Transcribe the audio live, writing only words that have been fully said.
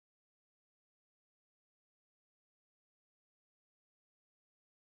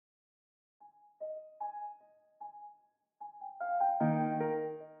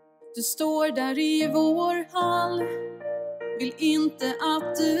Du står där i vår hall, vill inte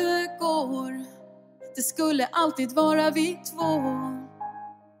att du går. Det skulle alltid vara vi två.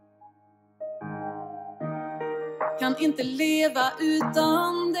 Kan inte leva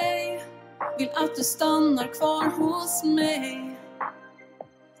utan dig. Vill att du stannar kvar hos mig.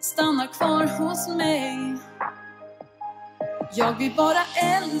 Stannar kvar hos mig. Jag vill bara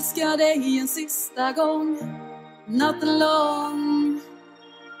älska dig en sista gång. Natten lång.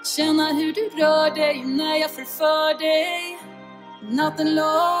 Känna hur du rör dig när jag förför dig. Natten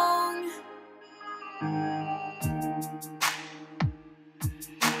lång.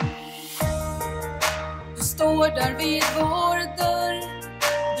 Du står där vid vår dörr.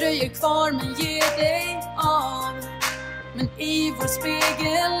 Dröjer kvar men ger dig av. Men i vår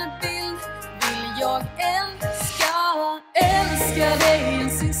spegelbild vill jag älska dig en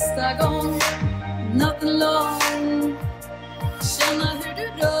sista gång. Natten lång. Känna hur du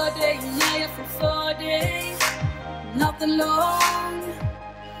rör dig när jag förför dig. Natten lång.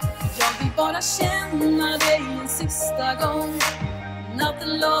 Jag vill bara känna dig en sista gång.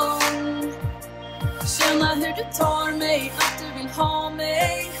 Natten lång. Känna hur du tar mig, att du vill ha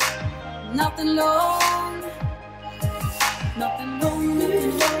mig. Natten lång. Natten lång,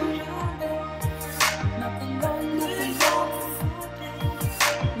 natten lång. Natten lång, natten lång.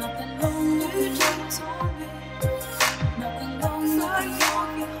 Natten lång, hur du tar mig. Natten lång, när jag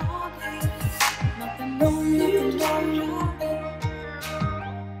vill ha dig. Natten lång, natten lång.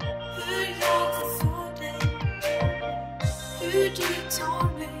 Hur jag förför dig. Hur du tar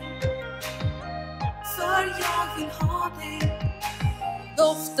mig. För jag vill ha dig.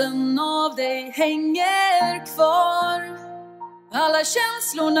 Doften av dig hänger kvar. Alla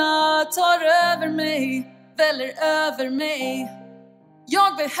känslorna tar över mig. Väller över mig.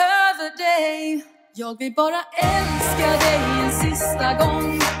 Jag behöver dig. Jag vill bara älska dig en sista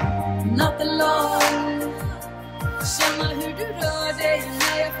gång. Natten lång. Känna hur du rör dig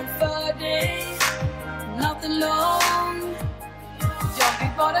när jag förför dig. Natten lång. Jag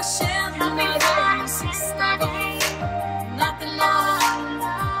vill bara känna dig en sista gång. Natten lång.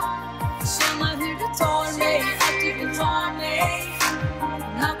 Känna hur du tar mig, att du vill ha mig.